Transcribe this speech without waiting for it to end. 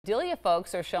Madelia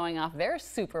folks are showing off their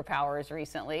superpowers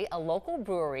recently. A local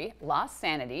brewery,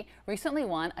 Sanity, recently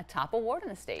won a top award in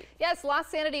the state. Yes,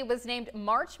 Sanity was named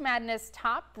March Madness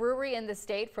top brewery in the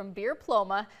state from Beer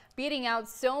Ploma, beating out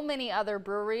so many other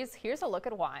breweries. Here's a look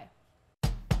at why.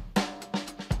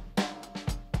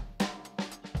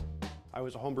 I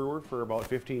was a home brewer for about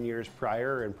 15 years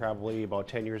prior, and probably about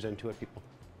 10 years into it, people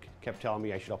kept telling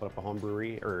me I should open up a home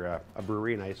brewery or a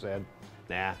brewery, and I said,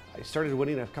 nah. I started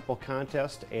winning a couple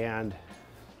contests, and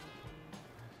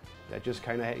that just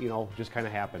kind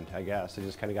of happened, I guess. I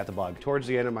just kind of got the bug. Towards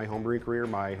the end of my home brewing career,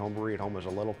 my home brewery at home was a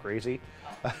little crazy.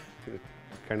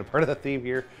 Kind of part of the theme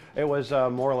here. It was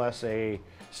more or less a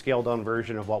scaled down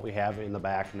version of what we have in the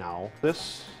back now.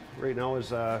 This right now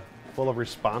is full of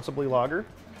responsibly lager.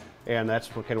 And that's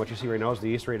kind of what you see right now. Is the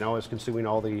yeast right now is consuming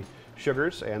all the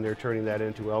sugars, and they're turning that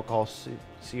into alcohol,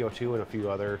 CO2, and a few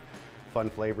other fun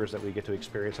flavors that we get to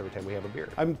experience every time we have a beer.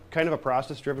 I'm kind of a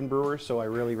process-driven brewer, so I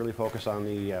really focus on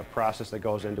the process that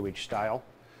goes into each style.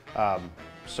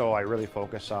 So I really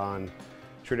focus on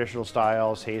traditional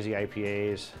styles, hazy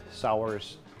IPAs,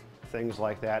 sours, things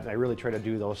like that, and I really try to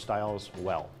do those styles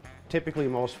well. Typically,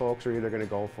 most folks are either going to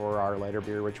go for our lighter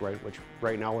beer, which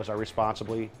right now is our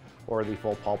responsibly, or the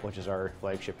full pulp, which is our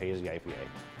flagship hazy IPA.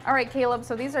 All right, Caleb,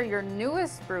 so these are your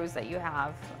newest brews that you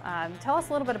have. Tell us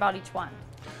a little bit about each one.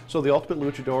 So the Ultimate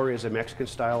Luchador is a Mexican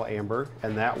style amber,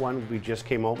 and that one we just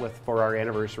came out with for our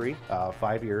anniversary,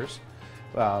 5 years.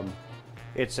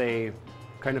 It's a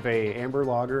kind of a amber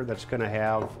lager that's going to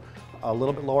have a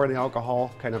little bit lower in the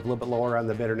alcohol, kind of a little bit lower on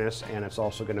the bitterness, and it's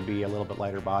also going to be a little bit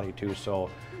lighter body too. So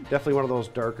definitely one of those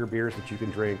darker beers that you can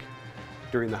drink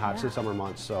during the hot summer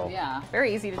months. So yeah,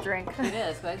 very easy to drink. It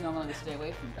is, but I normally stay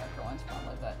away from darker ones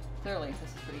probably, but clearly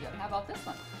this is pretty good. How about this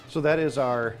one? So that is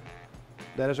our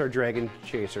Dragon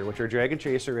Chaser, which our Dragon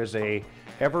Chaser is a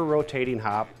ever rotating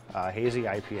hop hazy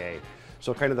IPA.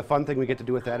 So kind of the fun thing we get to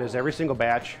do with that is every single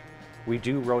batch we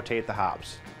do rotate the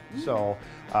hops. So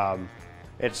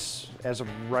it's, as of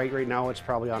right now, it's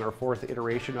probably on our 4th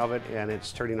iteration of it, and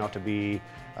it's turning out to be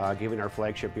giving our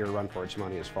flagship beer a run for its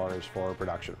money as far as for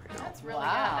production right now. That's really good.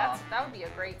 That would be a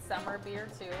great summer beer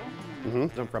too.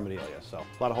 I'm from Madelia, so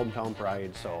a lot of hometown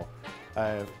pride. So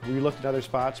we looked at other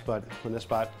spots, but when this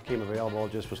spot came available,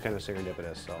 it just was kind of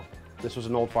serendipitous. So this was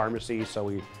an old pharmacy, so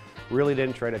we really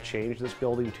didn't try to change this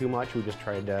building too much. We just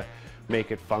tried to make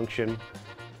it function,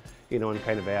 you know, and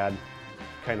kind of add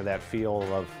kind of that feel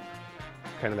of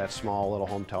kind of that small little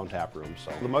hometown tap room.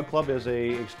 So the Mug Club is a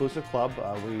exclusive club.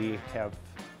 We have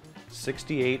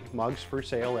 68 mugs for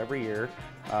sale every year.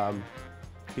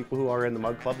 People who are in the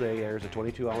Mug Club, there's a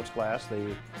 22-ounce glass.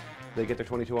 They get their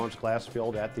 22-ounce glass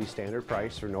filled at the standard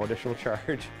price for no additional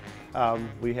charge.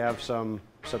 We have some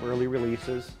early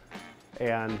releases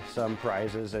and some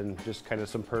prizes and just kind of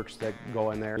some perks that go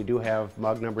in there. We do have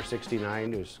mug number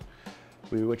 69,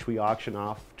 which we auction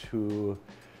off to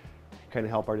kind of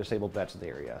help our disabled vets in the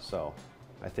area. So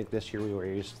I think this year we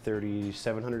raised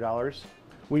 $3,700.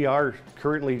 We are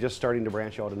currently just starting to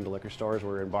branch out into liquor stores.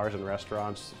 We're in bars and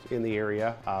restaurants in the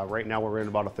area. Right now we're in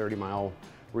about a 30-mile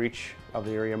reach of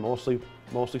the area, mostly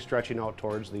stretching out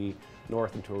towards the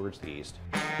north and towards the east.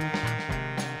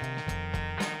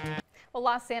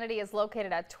 Well, Sanity is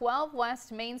located at 12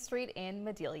 West Main Street in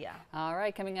Madelia. All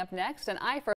right, coming up next, an eye for